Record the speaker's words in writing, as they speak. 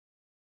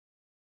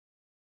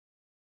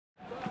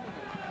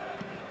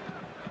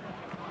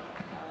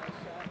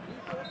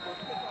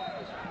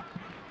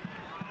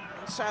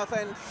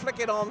Southend flick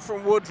it on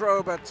from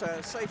Woodrow, but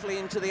safely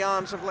into the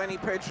arms of Lenny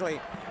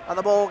Pidgley. And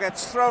the ball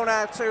gets thrown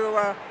out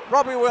to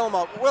Robbie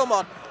Wilmot.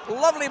 Wilmot,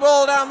 lovely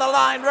ball down the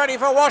line, ready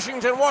for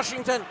Washington.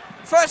 Washington,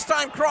 first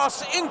time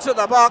cross into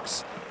the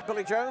box.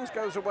 Billy Jones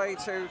goes away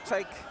to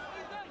take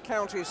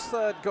County's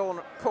third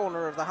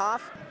corner of the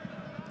half.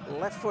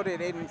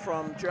 Left-footed in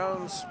from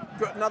Jones.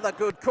 Another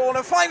good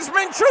corner. Finds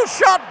Minchell.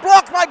 Shot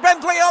blocked by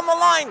Bentley on the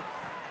line.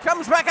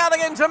 Comes back out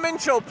again to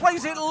Minchell.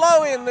 Plays it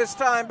low in this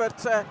time,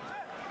 but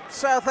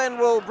Southend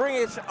will bring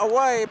it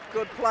away.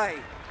 Good play.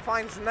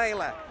 Finds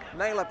Naylor.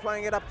 Naylor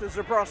playing it up to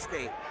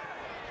Zabrowski.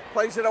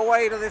 Plays it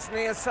away to this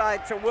near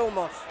side to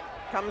Wilmot.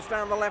 Comes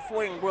down the left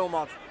wing.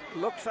 Wilmot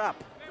looks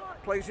up.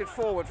 Plays it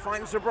forward.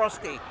 Finds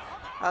Zabrowski.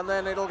 And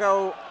then it'll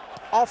go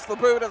off the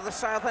boot of the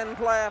Southend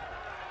player.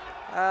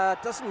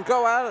 Doesn't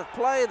go out of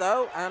play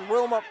though, and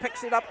Wilmot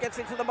picks it up, gets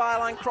it to the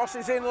byline,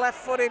 crosses in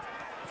left-footed,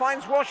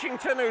 finds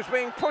Washington, who's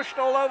being pushed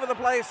all over the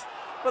place,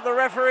 but the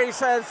referee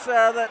says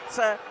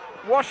that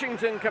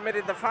Washington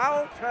committed the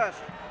foul. Hurst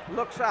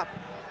looks up,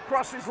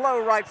 crosses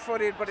low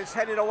right-footed, but it's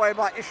headed away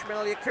by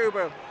Ishmael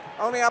Yakubu.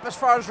 Only up as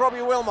far as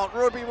Robbie Wilmot.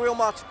 Robbie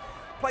Wilmot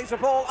plays the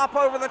ball up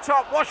over the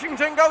top.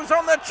 Washington goes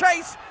on the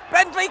chase.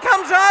 Bentley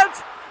comes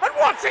out, and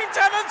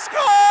Washington has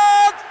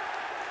scored!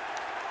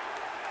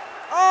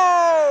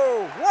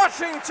 Oh,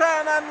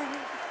 Washington and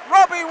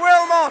Robbie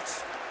Wilmot.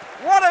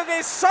 What a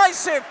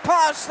decisive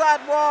pass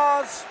that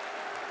was.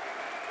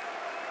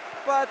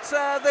 But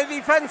the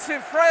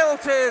defensive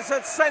frailties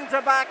at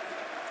centre-back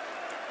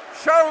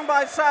shown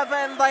by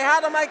Southend. They had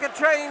to make a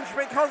change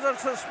because of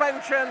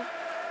suspension.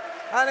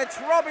 And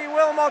it's Robbie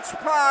Wilmot's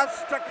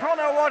pass to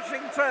Connor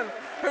Washington,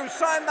 who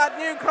signed that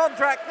new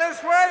contract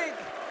this week,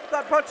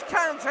 that puts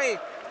County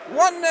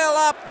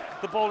 1-0 up.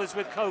 The ball is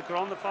with Coker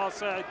on the far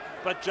side,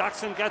 but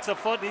Jackson gets a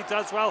foot, he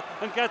does well,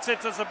 and gets it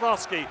to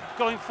Zabrowski,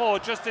 going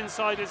forward just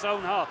inside his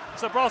own half.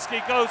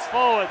 Zabrowski goes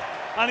forward,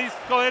 and he's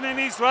going in,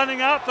 he's running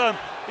at them.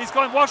 He's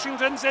going,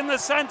 Washington's in the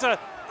centre,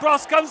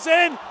 cross comes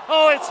in,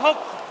 oh, it's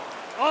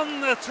hooked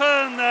on the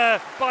turn there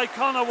by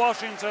Connor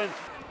Washington.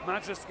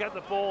 Manages to get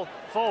the ball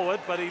forward,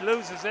 but he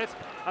loses it,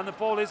 and the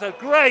ball is a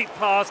great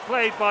pass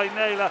played by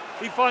Naylor.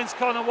 He finds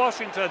Connor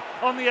Washington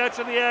on the edge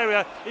of the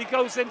area. He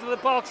goes into the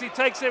box, he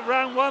takes it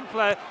round one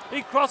player,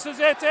 he crosses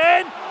it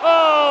in,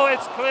 oh,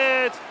 it's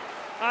cleared,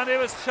 and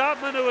it was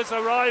Chapman who was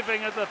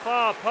arriving at the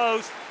far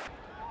post.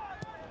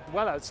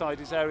 Well outside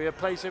his area,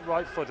 plays it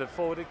right-footed,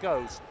 forward it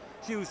goes.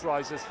 Hughes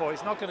rises for it,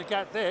 he's not going to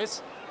get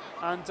this,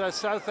 and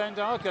Southend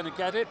are going to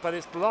get it, but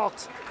it's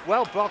blocked,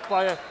 well blocked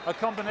by a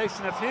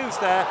combination of Hughes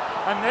there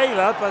and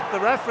Naylor, but the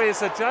referee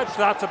has adjudged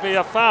that to be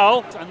a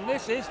foul. And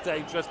this is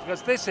dangerous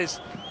because this is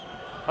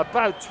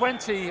about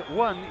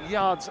 21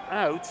 yards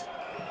out.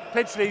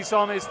 Pidgley's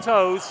on his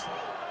toes,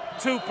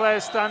 two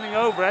players standing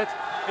over it.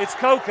 It's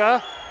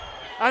Coker,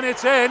 and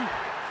it's in,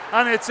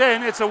 and it's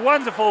in. It's a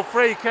wonderful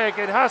free kick,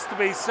 it has to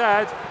be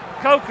said.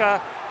 Coker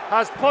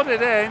has put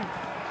it in,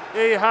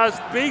 he has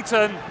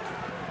beaten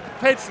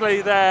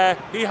Pidgley there.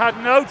 He had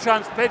no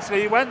chance,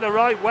 Pidgley. He went the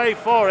right way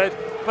for it,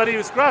 but he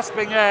was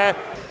grasping air.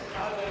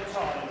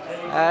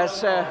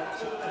 As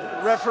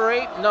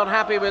referee, not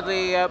happy with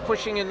the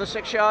pushing in the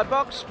 6-yard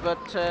box,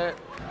 but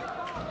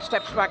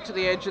steps back to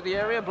the edge of the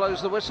area,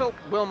 blows the whistle.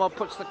 Wilmot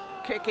puts the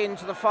kick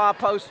into the far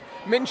post.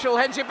 Minchell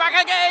heads it back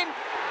again,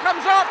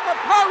 comes off the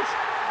post,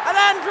 and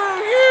Andrew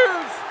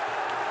Hughes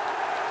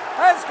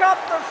has got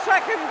the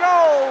second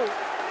goal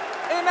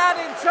in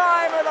added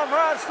time in the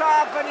first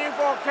half for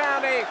Newport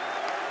County.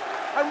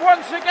 And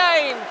once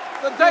again,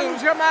 the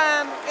danger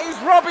man is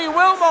Robbie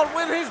Wilmot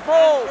with his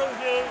ball.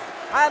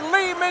 And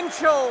Lee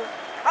Minchell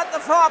at the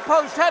far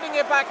post heading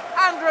it back.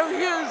 Andrew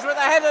Hughes with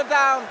a header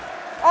down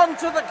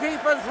onto the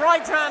keeper's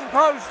right-hand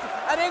post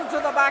and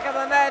into the back of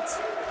the net.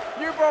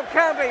 Newport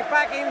County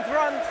back in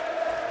front.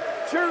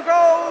 2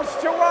 goals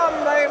to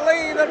 1, they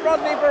lead at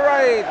Rodney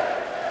Parade.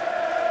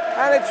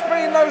 And it's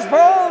been those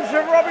balls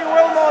of Robbie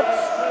Wilmot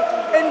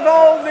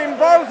involved in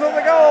both of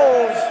the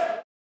goals.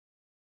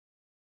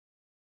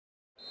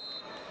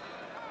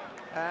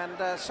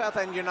 And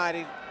Southend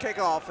United kick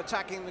off,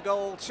 attacking the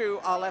goal to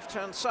our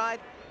left-hand side.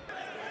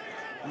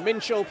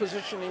 Minchell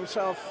positioned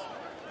himself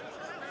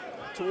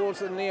towards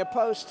the near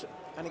post,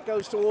 and it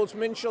goes towards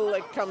Minchell.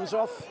 It comes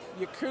off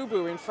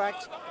Yakubu, in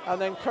fact,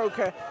 and then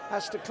Coker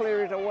has to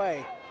clear it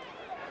away.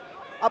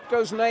 Up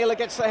goes Naylor,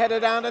 gets the header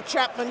down to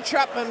Chapman.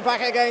 Chapman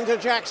back again to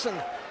Jackson.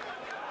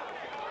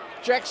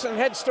 Jackson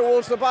heads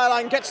towards the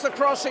byline, gets the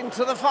cross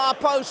into the far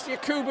post.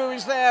 Yakubu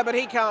is there, but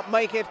he can't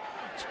make it.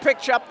 It's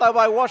picked up though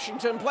by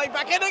Washington, played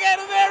back in again,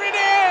 and there it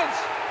is!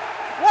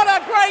 What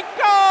a great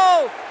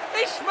goal!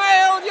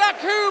 Ishmael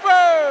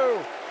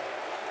Yakubu!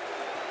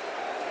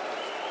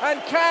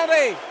 And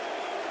County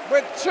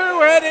with 2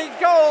 headed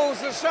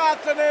goals this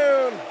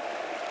afternoon.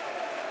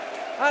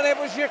 And it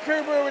was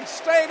Yakubu who had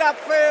stayed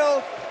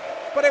upfield,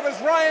 but it was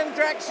Ryan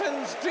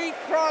Jackson's deep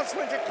cross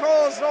which had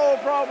caused all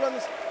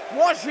problems.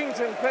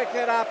 Washington picked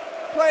it up,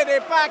 played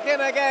it back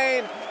in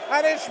again,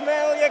 and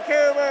Ishmael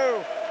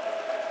Yakubu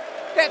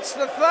gets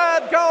the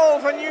 3rd goal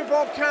for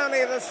Newport County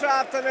this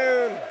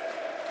afternoon.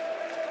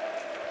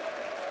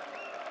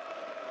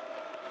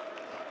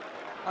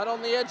 And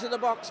on the edge of the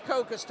box,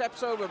 Coker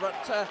steps over,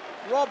 but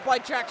robbed by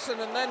Jackson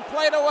and then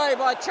played away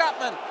by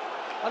Chapman.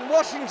 And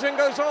Washington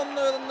goes on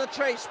the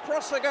chase.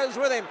 Prosser goes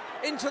with him.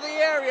 Into the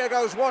area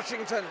goes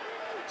Washington.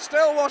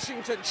 Still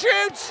Washington.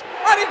 Shoots!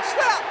 And it's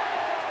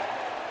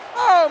that!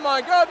 Oh my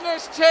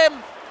goodness, Tim!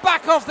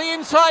 Back off the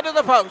inside of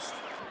the post.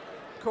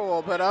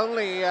 Cool, but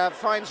only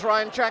finds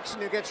Ryan Jackson,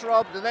 who gets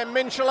robbed. And then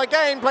Minchell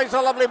again plays a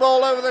lovely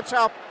ball over the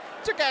top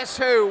to guess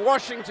who?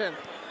 Washington.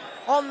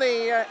 On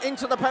the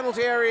into the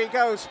penalty area he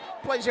goes.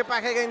 Plays it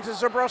back again to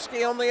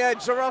Zabrowski on the edge.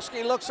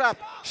 Zabrowski looks up.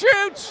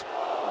 Shoots!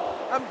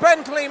 And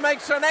Bentley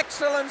makes an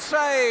excellent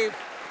save.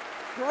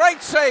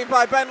 Great save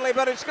by Bentley,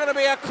 but it's going to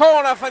be a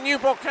corner for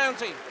Newport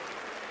County.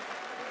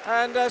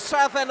 And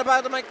Southend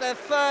about to make their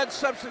third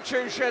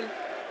substitution.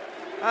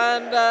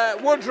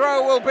 And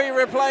Woodrow will be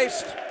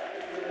replaced.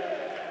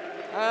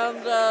 And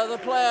the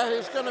player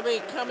who's going to be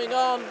coming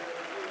on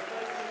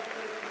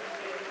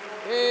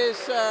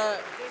is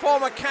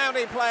former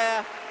county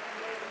player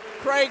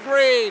Craig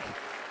Reed.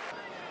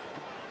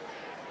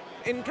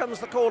 In comes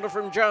the corner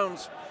from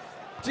Jones.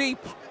 Deep.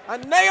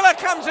 And Naylor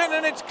comes in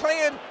and it's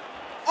cleared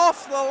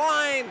off the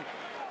line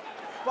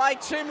by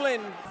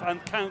Timlin.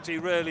 And County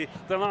really,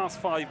 the last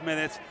 5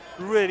 minutes,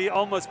 really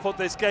almost put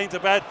this game to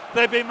bed.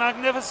 They've been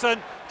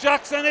magnificent.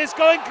 Jackson is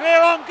going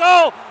clear on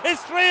goal.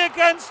 It's 3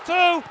 against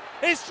 2.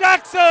 It's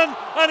Jackson,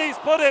 and he's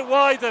put it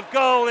wide of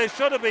goal. It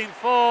should have been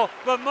 4,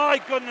 but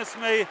my goodness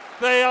me,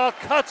 they are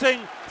cutting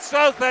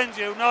Southend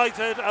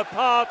United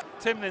apart.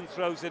 Timlin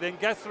throws it in,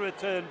 gets the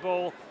return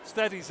ball,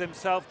 steadies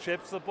himself,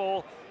 chips the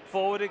ball,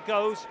 forward it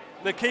goes.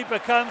 The keeper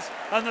comes,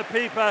 and the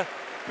keeper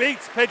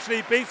beats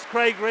Pidgley, beats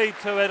Craig Reed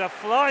to it. A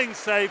flying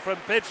save from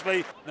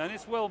Pidgley. Then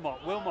it's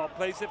Wilmot. Wilmot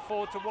plays it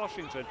forward to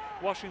Washington.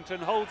 Washington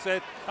holds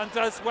it and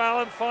does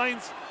well and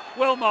finds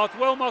Wilmot.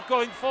 Wilmot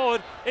going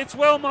forward. It's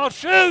Wilmot,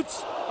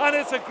 shoots! And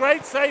it's a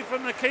great save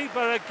from the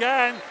keeper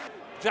again.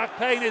 Jack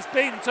Payne is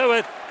beaten to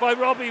it by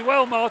Robbie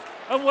Wilmot,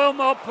 and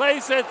Wilmot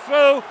plays it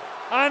through,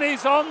 and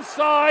he's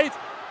onside,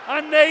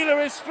 and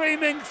Naylor is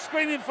screaming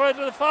for it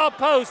to the far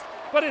post,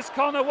 but it's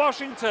Connor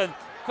Washington.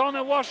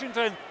 Connor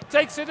Washington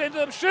takes it into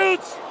the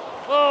shoots.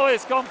 Oh,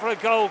 it's gone for a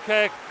goal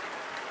kick.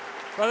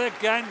 But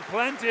again,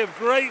 plenty of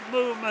great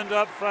movement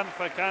up front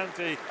for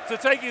County to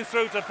take you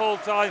through to full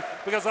time,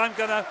 because I'm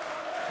going to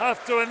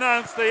have to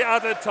announce the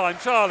added time.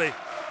 Charlie.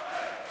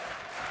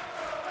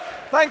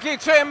 Thank you,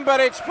 Tim, but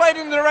it's played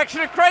in the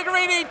direction of Craig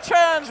Reed. He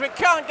turns, we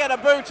can't get a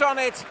boot on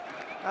it.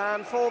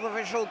 And fourth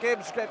official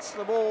Gibbs gets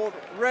the ball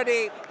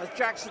ready as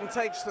Jackson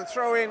takes the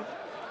throw in.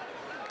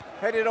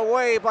 Headed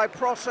away by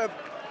Prosser.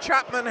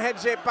 Chapman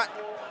heads it back.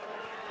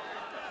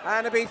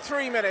 And it'll be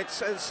 3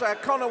 minutes as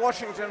Connor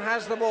Washington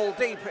has the ball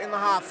deep in the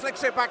half.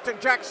 Flicks it back to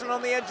Jackson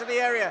on the edge of the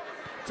area.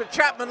 To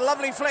Chapman,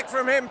 lovely flick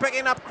from him,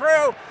 picking up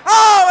Crew.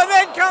 Oh, and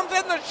then comes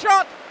in the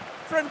shot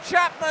from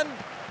Chapman.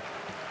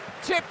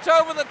 Tipped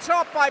over the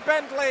top by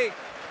Bentley.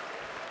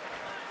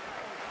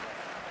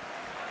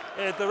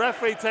 The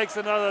referee takes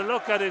another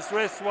look at his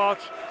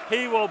wristwatch.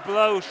 He will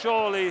blow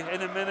surely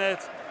in a minute.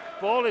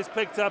 Ball is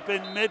picked up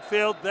in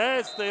midfield.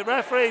 There's the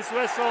referee's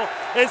whistle.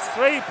 It's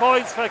 3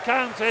 points for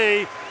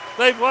County.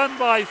 They've won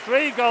by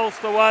 3 goals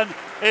to 1.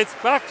 It's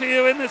back to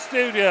you in the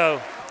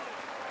studio.